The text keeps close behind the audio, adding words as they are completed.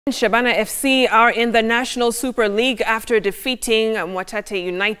Shabana FC are in the National Super League after defeating Mwatate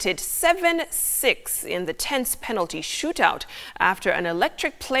United 7-6 in the tense penalty shootout after an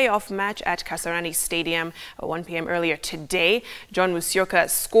electric playoff match at Kasarani Stadium at 1 p.m. earlier today. John Musioka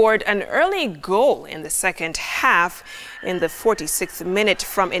scored an early goal in the second half in the 46th minute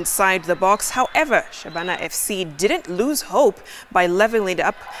from inside the box. However, Shabana FC didn't lose hope by leveling it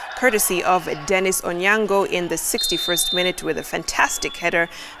up courtesy of Dennis Onyango in the 61st minute with a fantastic header.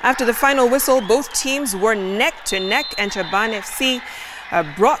 After the final whistle, both teams were neck to neck and Shabana FC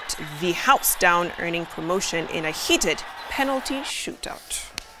brought the house down, earning promotion in a heated penalty shootout.